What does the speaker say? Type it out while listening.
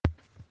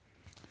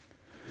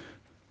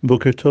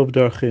Boker Tov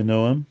Darchei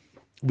Noam.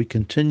 We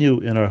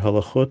continue in our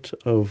halachot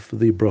of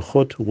the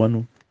brachot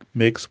one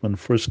makes when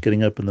first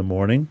getting up in the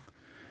morning.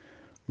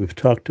 We've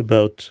talked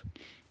about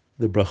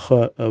the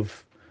bracha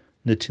of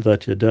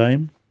Netilat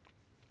Yadayim.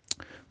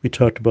 We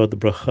talked about the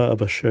bracha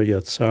of Asher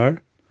Yatzar.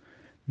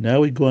 Now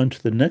we go on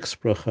to the next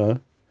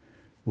bracha,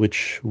 when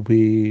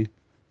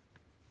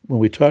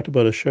we talked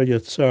about Asher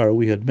Yatzar,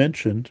 we had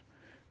mentioned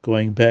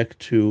going back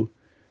to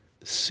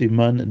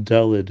Siman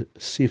Dalid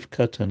Sif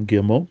Katan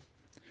Gimel.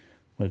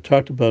 When it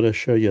talked about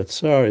Asher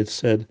Yatzar, it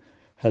said,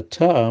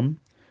 Hatam,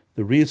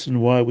 the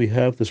reason why we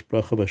have this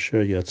bracha of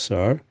Asher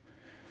Yatzar,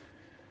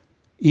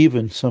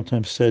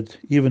 sometimes said,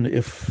 even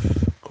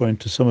if, according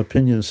to some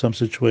opinion, in some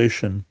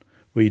situation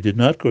where you did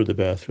not go to the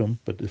bathroom,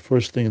 but the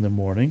first thing in the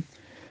morning,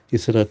 he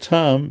said,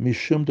 Hatam,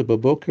 mishum de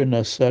baboker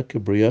nasa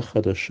kebriya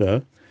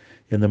chadasha,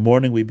 in the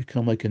morning we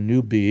become like a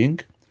new being,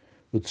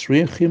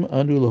 utzriachim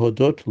anu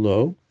lehodot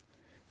lo,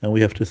 and we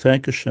have to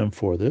thank Hashem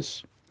for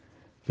this.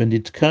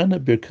 V'nitkana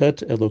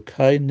birkat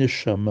Elokai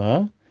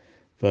nishama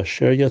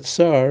v'asher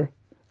yatzar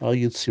al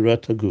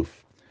yitzirat haguf.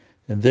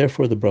 And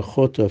therefore the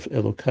brachot of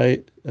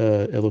Elokai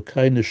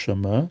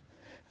nishama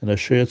and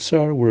asher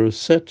yatzar were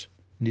set,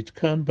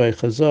 nitkan by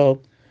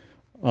Chazal,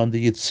 on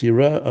the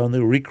yitzira, on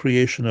the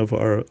recreation of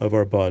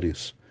our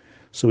bodies.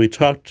 So we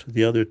talked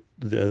the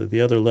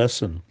other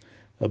lesson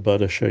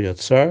about asher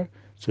yatzar.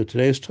 So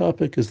today's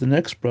topic is the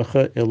next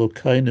bracha,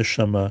 Elokai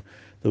neshama,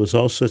 that was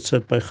also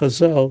set by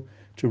Chazal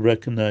to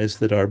recognize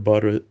that our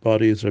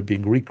bodies are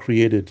being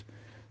recreated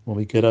when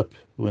we get up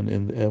when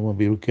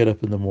we get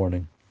up in the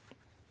morning.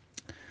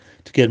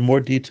 To get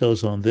more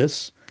details on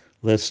this,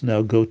 let's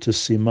now go to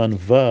Siman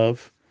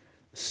Vav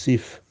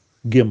Sif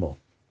Gimel.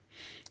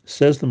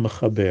 Says the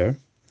Mechaber,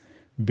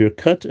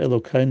 Birkat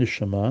Elokai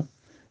Neshama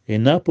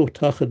Eina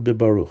Potachet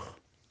beBaruch.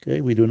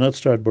 Okay, we do not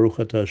start Baruch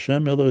Atah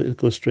Hashem, although it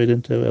goes straight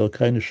into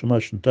Elokai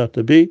Neshama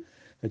Shentata Bi,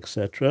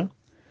 etc.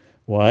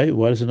 Why?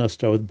 Why does it not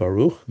start with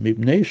Baruch?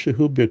 Mipnei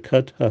shehu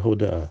birkat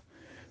hahoda'ah.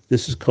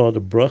 This is called a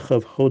bracha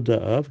of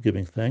hoda'ah, of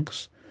giving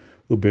thanks.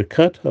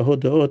 Ubirkat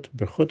hahoda'ot,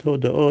 berchot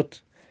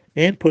hoda'ot,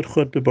 ein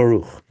potchot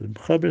bebaruch. The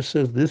Mechaber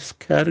says this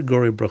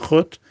category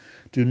brachot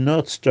do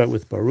not start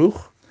with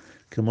Baruch.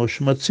 Kemo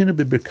shematzinu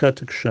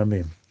bebirkat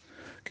gshamim.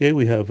 Okay,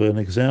 we have an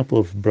example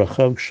of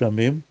bracha of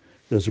gshamim.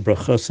 There's a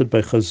bracha said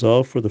by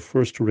Chazal for the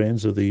first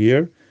rains of the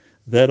year.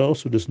 That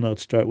also does not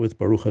start with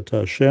Baruch Atah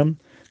Hashem,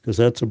 because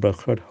that's a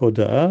brachat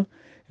hoda'ah.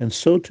 And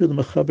so too the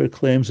Mechaber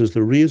claims is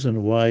the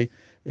reason why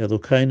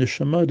Elokai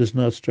Neshama does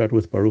not start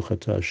with Baruch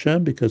Atah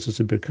Hashem, because it's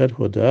a birkat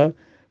hoda'ah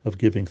of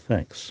giving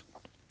thanks.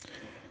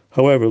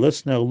 However,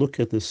 let's now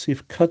look at the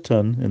Sif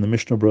Katan in the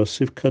Mishnah Berurah,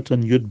 Sif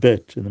Katan Yud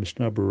Bet in the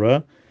Mishnah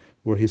Berurah,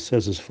 where he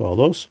says as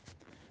follows: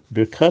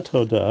 Birkat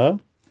hoda'ah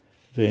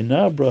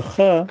ve'ena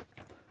bracha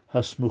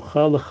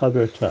hasmucha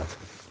lechaverta.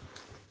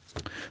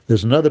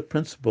 There's another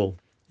principle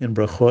in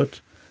brachot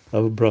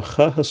of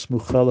bracha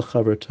hasmucha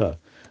lechaverta,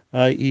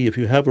 i.e., if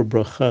you have a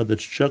bracha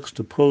that's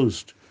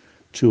juxtaposed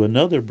to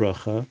another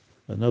bracha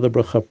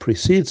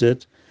precedes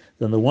it,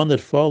 then the one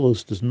that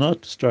follows does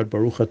not start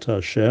Baruch Atah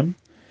Hashem,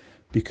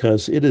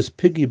 because it is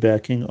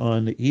piggybacking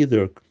on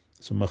either,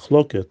 it's a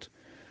machloket,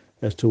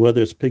 as to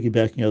whether it's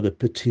piggybacking on the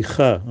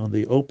peticha, on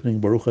the opening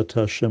Baruch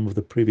Atah Hashem of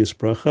the previous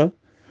bracha,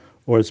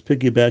 or it's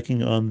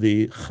piggybacking on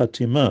the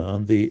chatima,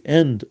 on the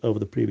end of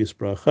the previous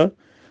bracha,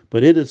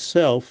 but it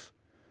itself,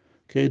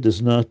 okay,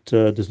 does not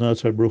start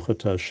Baruch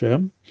Atah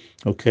Hashem.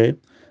 Okay,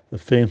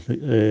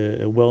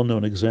 a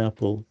well-known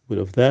example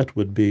of that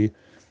would be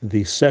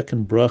the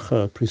second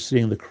bracha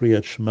preceding the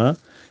Kriyat Shema.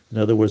 In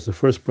other words, the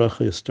first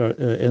bracha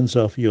ends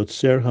off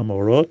Yotzer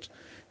Hamorot,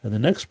 and the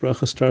next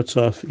bracha starts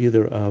off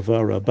either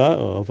Ahava Rabbah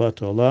or Ahavat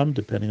Olam,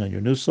 depending on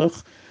your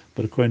nusach,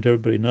 but according to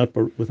everybody,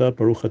 without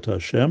Baruch Atah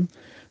Hashem.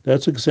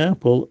 That's an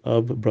example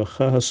of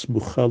bracha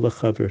hasmucha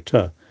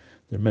lechaverta.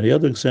 There are many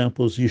other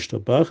examples.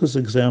 Yishtabach is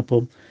an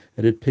example,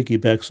 and it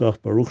piggybacks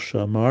off Baruch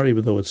Shamar,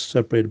 even though it's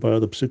separated by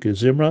other Psukei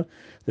Zimra.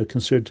 They're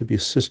considered to be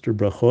sister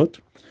brachot.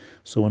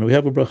 So when we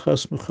have a bracha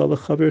hasmucha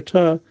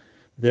lechaverta,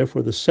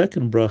 therefore the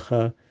second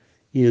bracha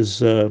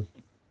is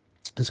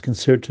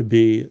considered to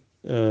be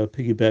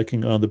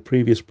piggybacking on the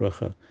previous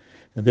bracha,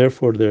 and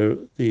therefore the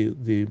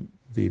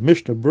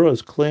Mishnah Berurah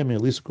is claiming,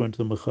 at least according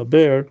to the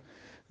Mechaber,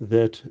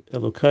 that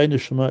Elokai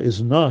Neshama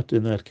is not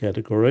in that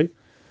category,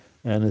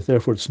 and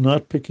therefore it's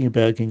not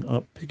piggybacking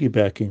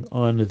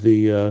on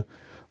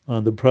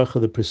the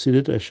bracha that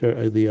preceded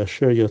the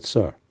Asher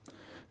Yatzar.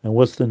 And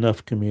what's the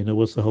nafkamina?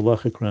 What's the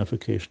halachic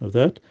ramification of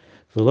that?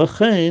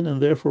 V'lachein,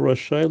 and therefore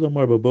Rashai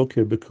Lamar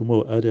Baboker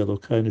B'kumo Ad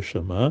Elokai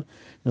Neshama,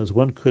 as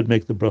one could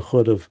make the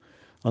brachot of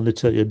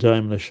Netilat Yadayim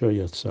and Asher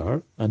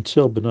Yatzar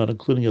until, but not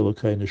including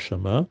Elokai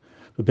Neshama.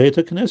 Beit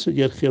HaKnesset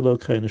Yetchil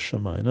Elokai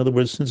Neshama. In other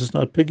words, since it's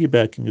not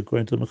piggybacking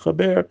according to the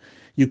Mechaber,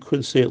 you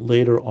could say it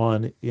later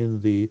on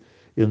in the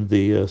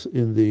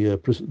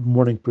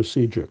morning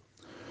procedure.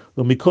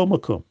 Mikol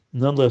Makom.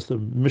 Nonetheless, the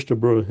Mishnah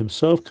Berurah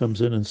himself comes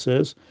in and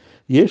says,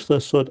 Yesh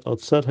lasot al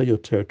tzad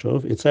hayoter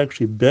tov. It's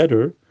actually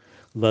better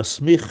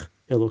lasmich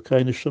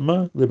Elokai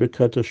Neshama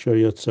leberkat Asher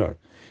Yatzar.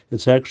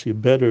 it's actually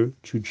better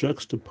to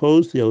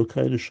juxtapose the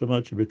Elokai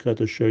Neshama to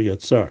Birkat Asher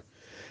Yatzar.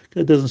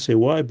 It doesn't say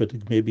why, but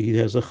maybe he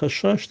has a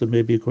chashash that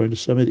maybe according to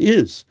some it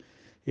is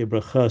a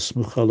bracha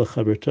smucha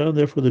lachaverta, and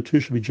therefore the two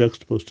should be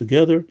juxtaposed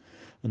together.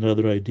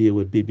 Another idea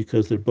would be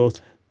because they're both,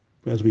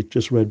 as we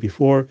just read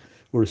before,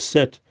 were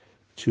set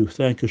to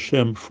thank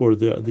Hashem for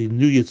the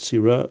new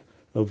Yetzirah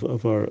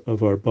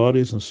of our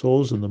bodies and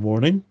souls in the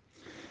morning.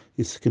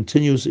 It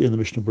continues in the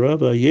Mishnah Berurah,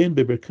 V'ayin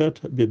beberkat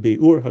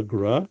bebeur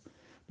hagra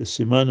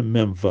b'siman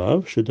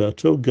memvav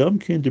shedato gam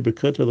kin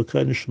deberkat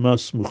Elokai Neshama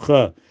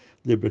smucha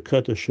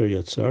leberkat asher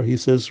yatzar. He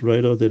says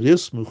right out that it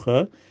is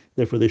smucha,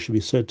 therefore they should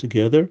be said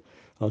together.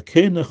 Al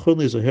kein nachon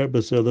lizaher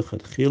bazel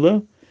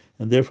lechatchila,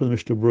 and therefore the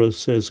Mishnah Berurah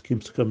says,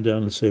 keeps to come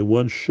down and say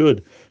one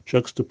should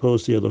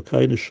juxtapose the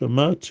Elokai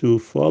Neshama to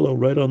follow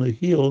right on the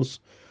heels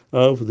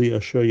of the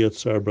asher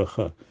yatzar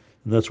bracha.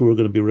 And that's what we're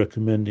going to be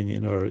recommending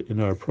in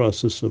our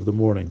process of the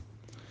morning.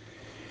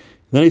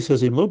 Then he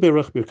says, if for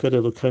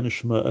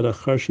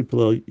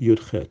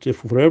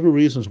whatever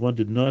reasons one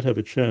did not have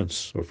a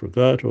chance, or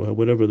forgot, or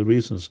whatever the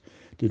reasons,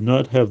 did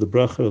not have the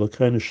bracha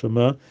Elokai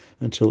Neshama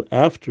until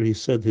after he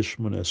said his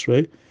Shemona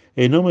Esrei,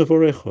 eino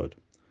mevorechod.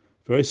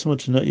 Very similar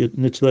to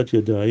Netilat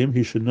Yadayim,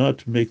 he should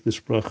not make this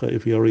bracha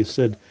if he already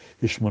said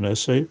his Shemona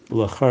Esrei,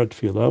 lachar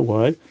tefillah.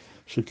 Why?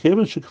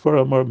 Shekevan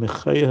shekvar amar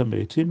mechayeh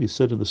hametim. He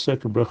said in the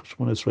second bracha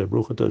Shemona Esrei,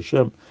 Baruch Atah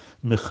Hashem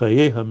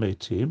mechayeh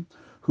hametim,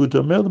 who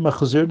damel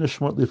machazir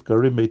neshmot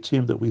lifkarim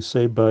metim, that we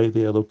say by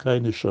the Elokai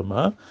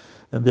Neshama,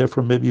 and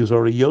therefore maybe he was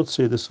already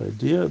yotzei this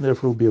idea, and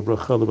therefore it will be a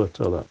bracha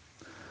levatala.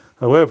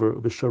 However,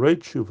 b'sharei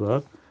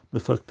tshuva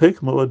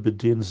mefakpek moed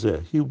b'din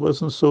zeh. He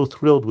wasn't so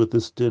thrilled with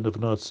this din of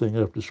not saying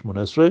it after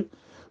Shemona Esrei.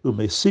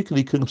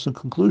 Umesikli comes to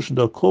conclusion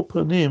that kol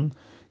panim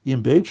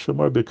im beit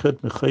shamar bekat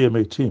mechayeh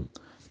metim.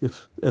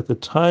 If at the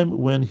time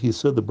when he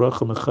said the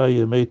bracha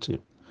mechayeh metim,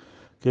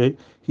 okay,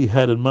 he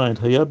had in mind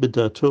haya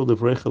b'dato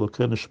levrecha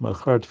Elokai Neshama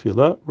achar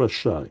tefillah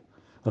rashai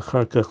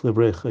achar kach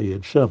levrecha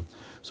yed sham.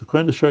 So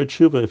according to Shari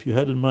Tshuva, if you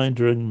had in mind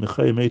during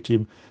mechayeh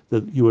metim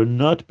that you were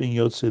not being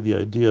yotzei the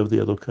idea of the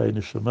Elokai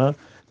Neshama,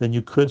 then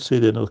you could say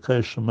the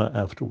Elokai Neshama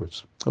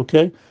afterwards.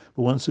 Okay?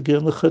 But once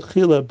again,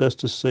 lechatchila, best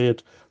to say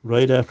it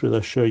right after the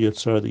Asher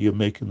Yatzar that you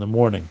make in the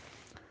morning.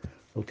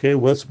 Okay,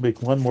 let's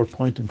make one more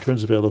point in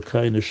terms of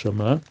Elokai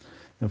Neshama.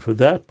 And for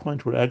that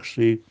point, we're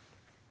actually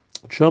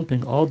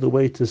jumping all the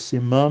way to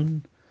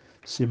Siman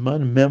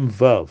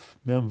Memvav,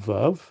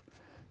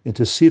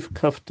 into Sif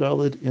Kaf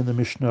Daled in the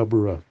Mishnah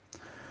Berurah.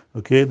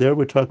 Okay, there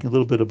we're talking a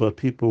little bit about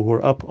people who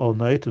are up all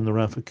night and the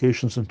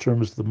ramifications in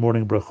terms of the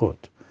morning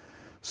brachot.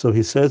 So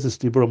he says it's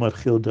Dibur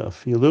Matchil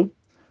Da'afilu,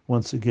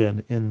 once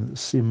again in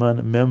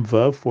Siman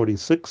Memvav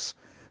 46,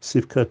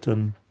 Sif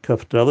Katan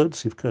Kaf Daled,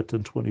 Sif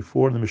Katan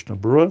 24 in the Mishnah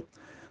Berurah,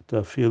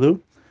 Da'afilu,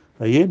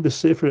 Ayin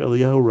B'Sefer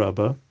Eliyahu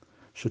Rabbah,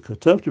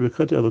 Shekatav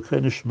Birkat Elokai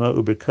Neshama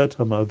uBirkat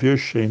HaMa'avir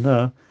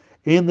Sheina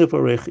Ein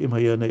Levarech Im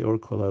Haya Ne'or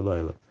Kol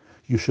HaLayla.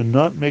 You should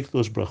not make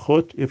those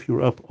brachot if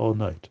you're up all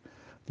night.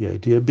 The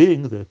idea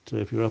being that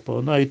if you're up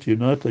all night, you're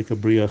not like a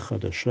Bria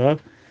Chadasha,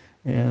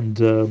 and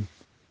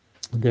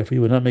therefore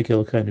you would not make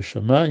Elokai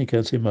Neshama, and you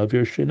can't say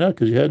Ma'avir Sheina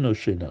because you had no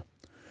Sheina.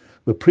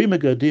 But Pri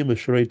Megadim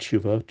V'Sharei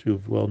Tshuva,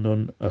 two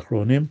well-known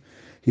Achronim,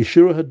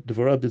 Hishiru had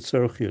Dvarav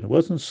Ditzarochin. It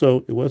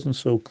wasn't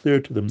so clear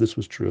to them this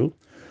was true.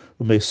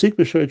 When they seek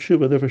b'shar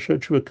tshuva, therefore shar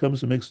tshuva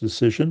comes and makes a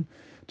decision.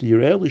 You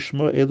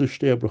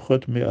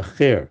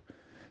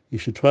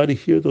should try to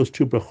hear those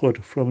two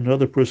brachot from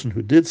another person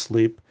who did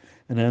sleep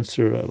and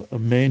answer a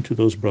main to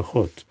those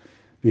brachot.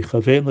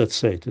 V'chavein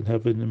letzeit, and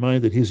have in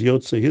mind that he's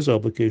yotzei his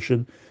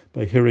obligation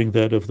by hearing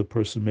that of the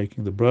person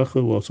making the bracha,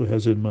 who also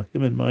has him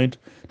in mind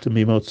to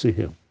mimotzi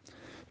him.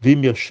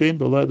 V'im yashen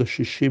b'layla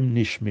shishim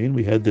nishmin.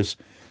 We had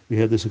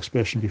this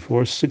expression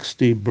before,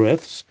 60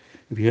 breaths.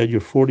 If you had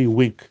your 40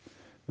 wink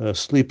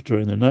sleep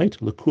during the night,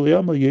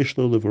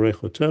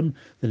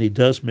 then he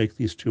does make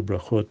these two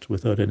brachot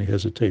without any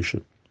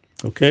hesitation.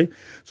 Okay,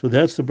 so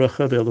that's the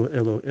bracha of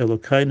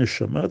Elokai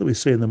Neshama that we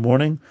say in the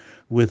morning,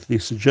 with the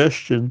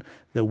suggestion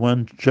that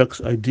one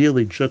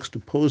ideally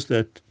juxtapose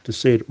that to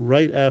say it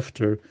right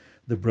after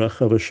the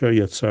bracha of Asher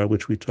Yatzar,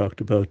 which we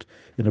talked about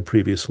in a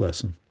previous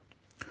lesson.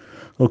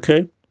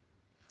 Okay,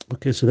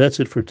 so that's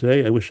it for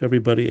today. I wish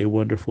everybody a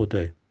wonderful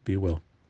day. Be well.